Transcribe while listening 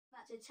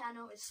to the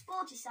channel. It's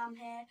Sporty Sam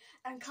here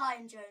and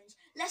Kyan Jones.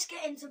 Let's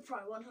get into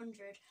Pro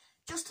 100.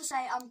 Just to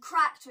say, I'm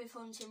cracked with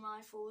hunting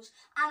rifles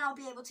and I'll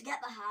be able to get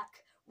the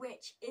hack,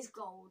 which is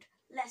gold.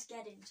 Let's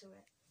get into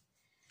it.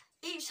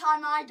 Each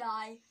time I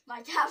die,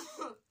 my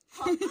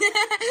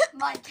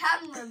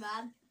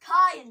cameraman,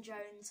 Kyan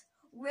Jones,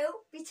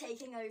 will be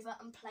taking over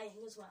and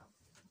playing as well.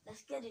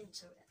 Let's get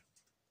into it.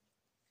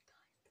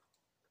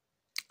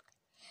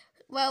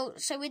 Well,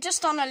 so we're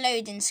just on a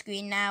loading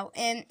screen now.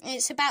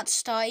 It's about to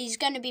start. He's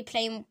going to be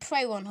playing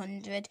Pro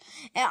 100.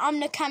 I'm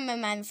the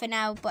cameraman for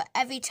now, but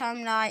every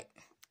time, like,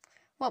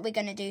 what we're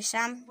going to do,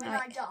 Sam? When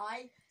I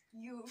die,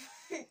 you...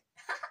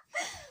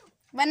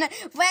 when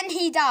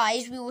he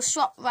dies, we will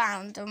swap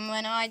round, and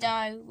when I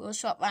die, we'll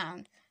swap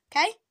round.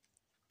 Okay?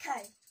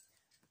 Okay.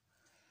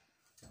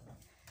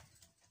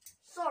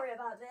 Sorry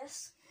about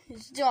this.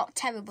 It's not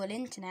terrible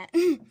internet.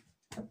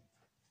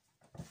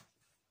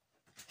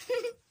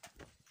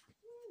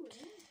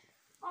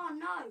 Oh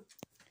no,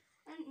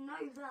 I didn't know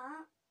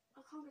that.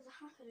 I can't get the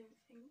hack, I don't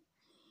think.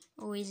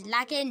 Oh, he's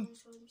lagging.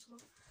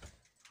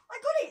 I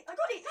got it! No,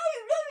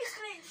 it's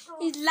glitched.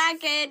 He's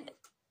lagging.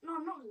 No,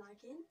 I'm not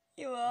lagging.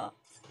 You are.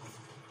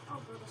 Oh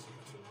god, that's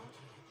not too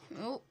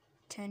loud. Oh,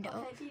 turned it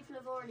up. Okay, people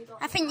have already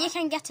got I think you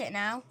can get it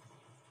now.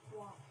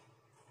 What?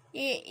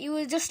 You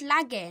were just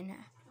lagging. No,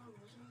 it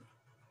wasn't.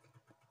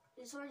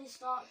 It's already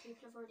started,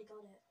 people have already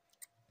got it.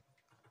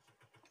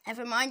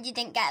 Never mind, you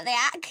didn't get the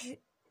hack.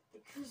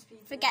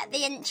 Forget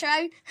the intro.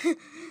 Assault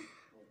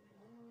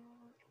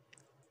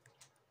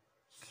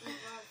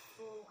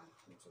rifle and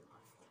hunting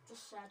rifle.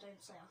 Just say I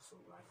don't say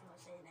assault rifle, I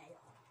say an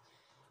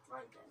AR.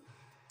 Right then.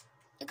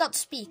 You got to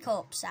speak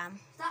up, Sam.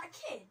 Is that a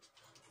kid?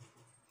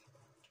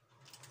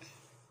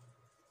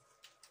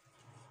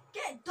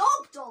 Get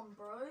dogged on,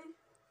 bro.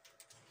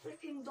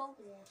 Flipping dog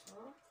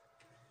water.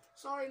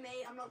 Sorry,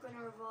 mate, I'm not going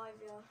to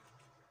revive you.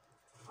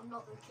 I'm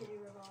not the kid who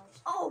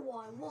revives. Oh,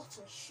 why? What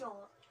a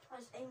shot. I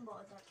just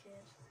aimbotted that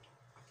kid.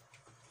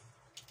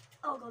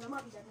 Oh god, I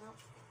might be dead now.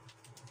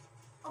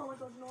 Oh my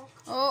god,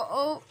 knocked.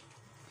 Oh.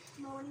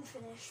 No, I need to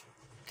finish.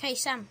 Okay,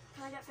 Sam.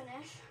 Can I get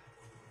finish?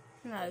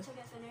 No. Wait till I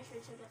get finish,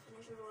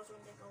 otherwise I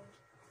won't get gold.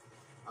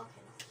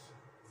 Okay, nice.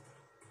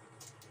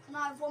 Can I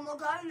have one more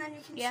go and then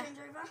you can change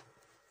over?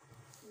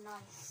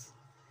 Nice.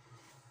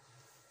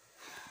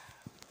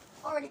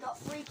 Already got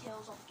 3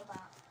 kills off the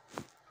bat.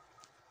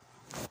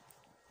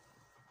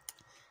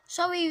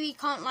 Sorry we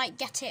can't, like,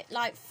 get it,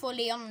 like,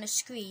 fully on the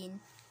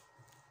screen.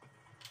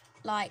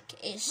 Like,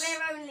 it's...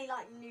 We're only,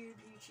 like, noob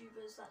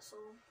YouTubers, that's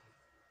all.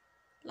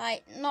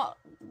 Like,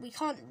 we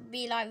can't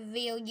be, like,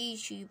 real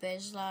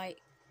YouTubers,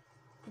 like,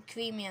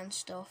 McCreamy and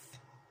stuff.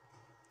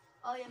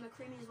 Oh, yeah,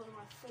 McCreamy is one of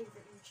my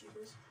favourite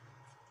YouTubers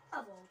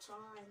of all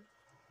time.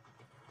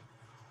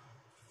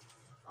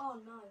 Oh,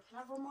 no. Can I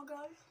have one more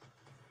go?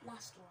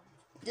 Last one.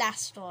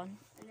 Last one.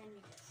 And then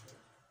you get through.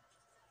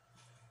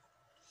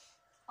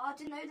 Oh, I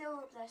didn't know they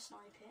were up there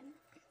sniping.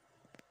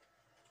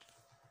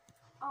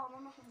 Oh, I'm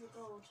on 100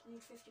 gold. I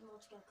need 50 more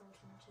to get gold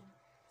hunting.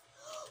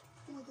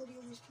 Oh my god, he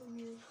almost killed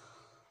me.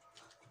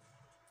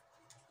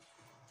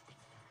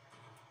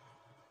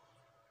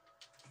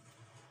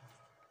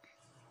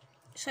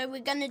 So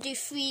we're going to do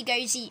 3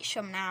 goes each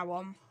from now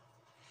on.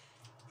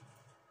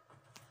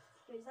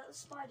 Wait, is that the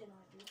spider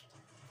knight,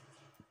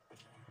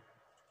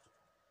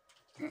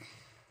 dude?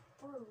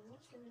 Bro,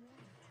 what's going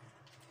on?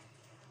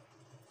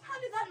 How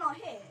did that not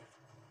hit?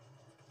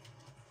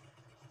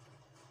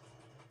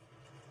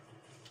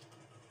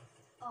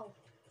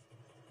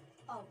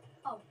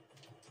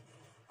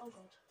 Oh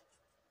god.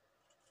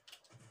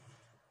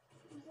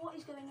 What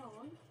is going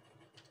on?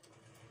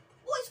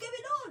 What is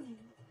going on?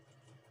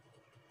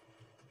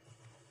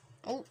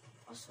 Oh.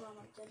 I swear I'm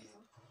like dead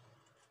now.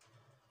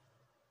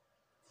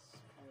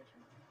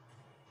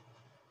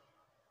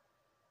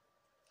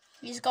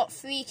 He's got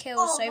 3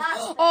 kills so far.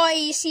 Oh, oh,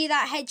 you see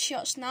that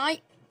headshot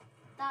snipe?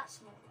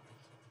 That's not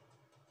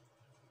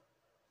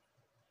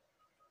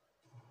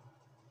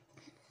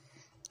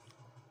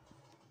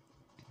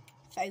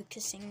right.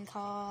 Focusing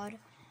card.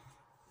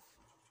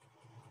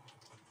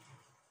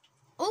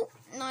 Oh,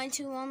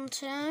 91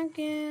 tag,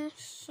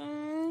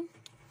 so...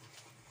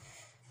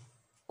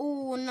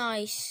 Oh,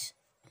 nice.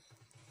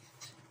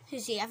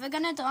 Is he ever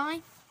gonna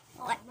die?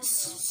 Let's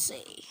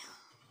see.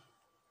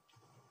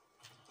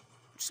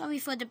 Sorry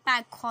for the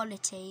bad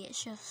quality,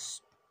 it's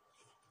just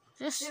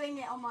doing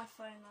it on my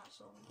phone,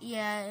 that's all.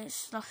 Yeah,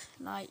 it's not,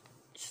 like,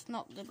 it's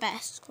not the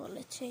best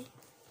quality.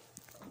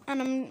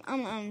 And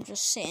I'm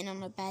just sitting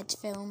on a bed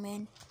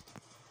filming.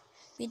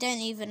 We don't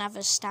even have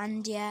a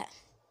stand yet.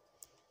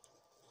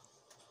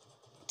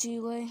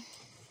 Do we?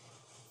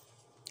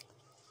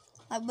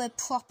 Like, we're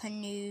proper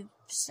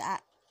noobs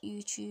at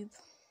YouTube.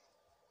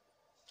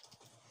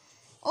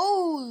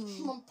 Oh!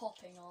 I'm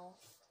popping off.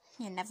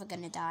 You're never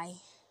gonna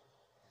die.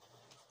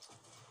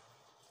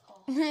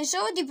 Oh. It's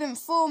already been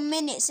 4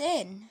 minutes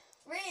in.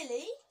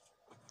 Really?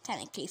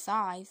 Technically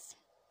 5.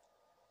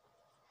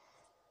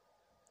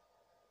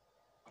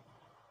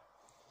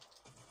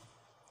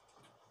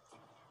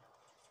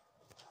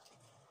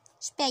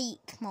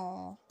 Speak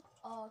more.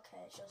 Oh,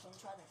 okay, it's just I'm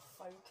trying to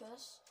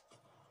focus.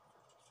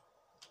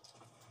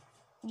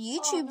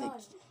 YouTube. Oh, no.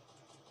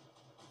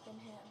 Been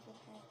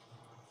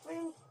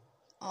hit.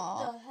 Oh,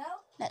 What the hell?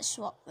 let's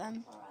swap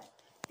them. Alright.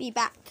 Be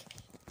back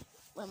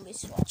when we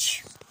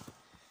switch.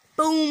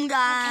 Boom,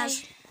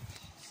 guys.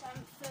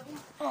 Okay.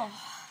 Oh.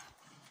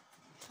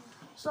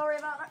 Sorry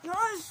about that,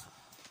 guys.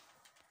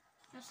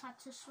 Just had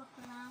to swap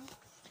around.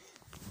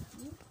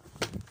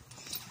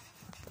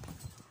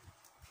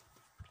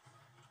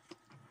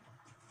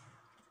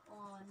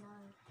 Oh no.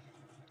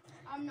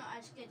 I'm not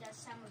as good as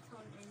Sam with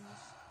hunting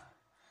this,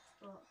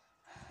 but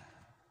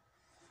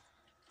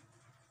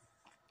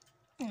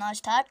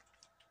Nice tag.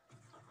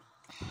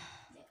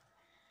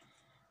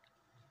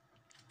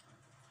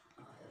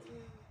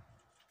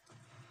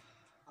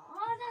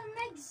 oh,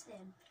 that makes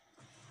him.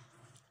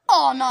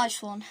 Oh,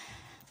 nice one.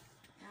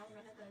 Now I'm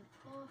gonna go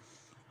push.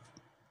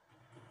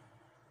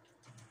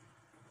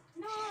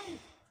 No.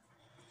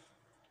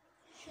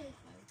 Show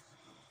face.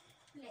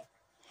 Flip.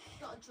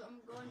 Got a drum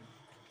gun.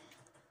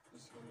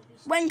 It's gonna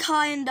be When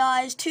Kyan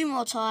dies 2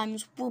 more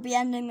times, we'll be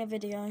ending the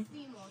video.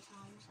 3 more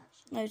times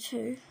actually. No,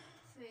 2.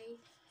 3.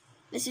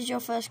 This is your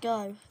first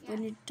go Yeah.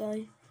 when you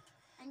die.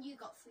 And you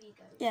got 3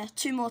 goes. Yeah,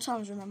 2 more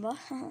times, remember?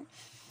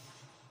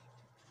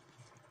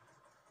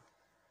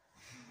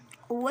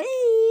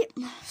 Wait.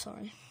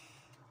 Sorry.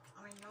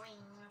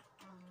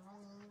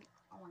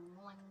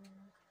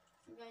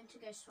 I'm going to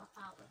go swap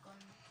out the gun.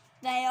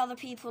 They are the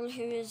people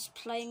who is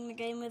playing the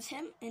game with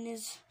him in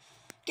his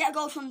Get a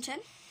Gold Hunting.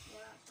 Yeah,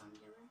 that's what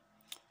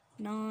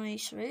I'm doing.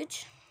 Nice,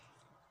 Ridge.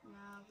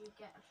 Now we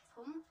get a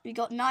pump. We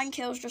got 9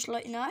 kills, just to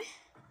let you know.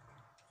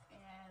 There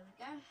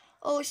we go.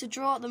 Oh, it's a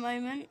draw at the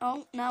moment.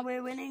 Oh, now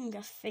we're winning,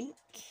 I think.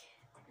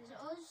 Is it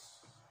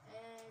us?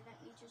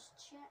 Let me just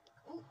check.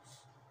 Oops.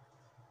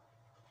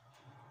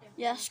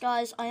 Yes,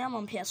 guys, I am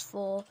on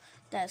PS4.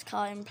 There's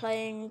Kyan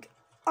playing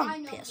on I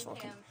normally PS4.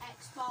 play on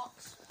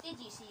Xbox. Did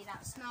you see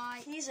that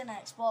snipe? He's an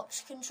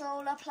Xbox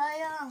controller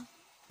player.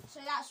 So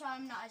that's why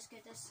I'm not as good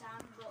as Sam,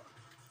 but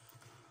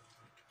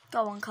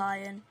Go on,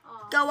 Kyan.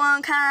 oh, Go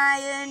on,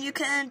 Kyan. You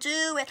can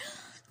do it.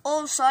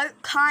 Also,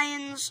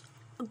 Kyan's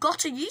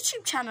got a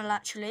YouTube channel,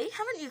 actually.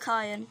 Haven't you,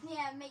 Kyan?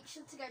 yeah, make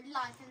sure to go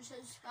like and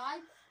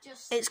subscribe.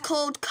 It's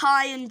called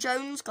Kyan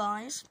Jones,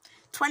 guys.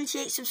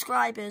 28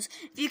 subscribers.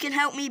 If you can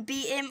help me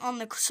beat him on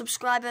the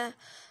subscriber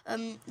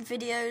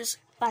videos,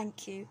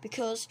 thank you.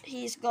 Because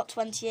he's got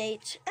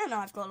 28 and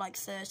I've got like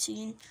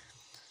 13.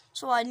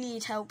 So I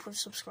need help with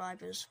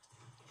subscribers.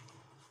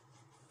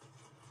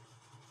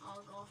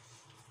 Oh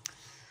gosh.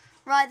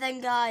 Right then,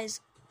 guys.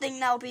 I think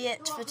that'll be it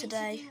You for want me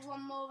today. to do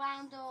one more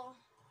round or?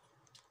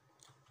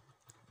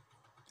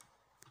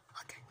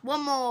 Okay.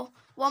 One more.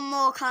 One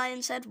more,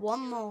 Kyan said.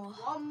 One more.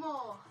 One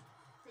more.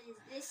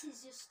 This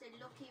is just a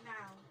lucky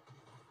round.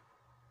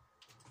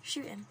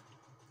 Shoot him.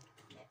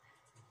 Yeah.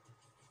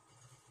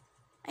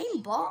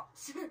 Aimbot.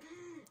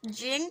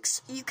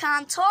 Jinx, you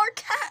can't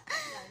talk.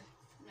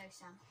 No,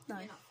 Sam. No.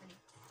 You're not funny.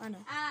 I know.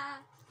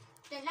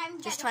 Don't let him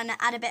get Just the- trying to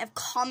add a bit of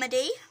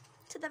comedy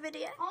to the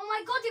video. Oh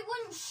my god, it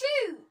wouldn't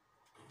shoot.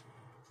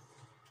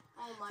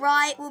 Oh my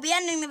Right, god. we'll be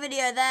ending the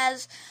video.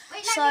 There's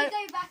Wait, so let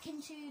me go back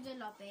into the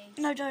lobby.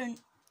 no,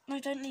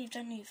 don't leave,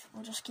 don't leave.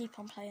 We'll just keep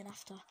on playing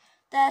after.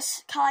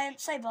 There's Kyan.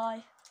 Say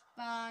bye.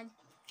 Bye.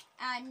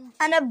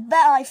 And a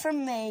bye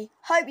from me.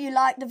 Hope you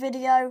liked the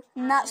video.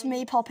 And that's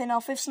me popping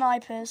off with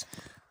snipers.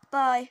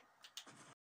 Bye.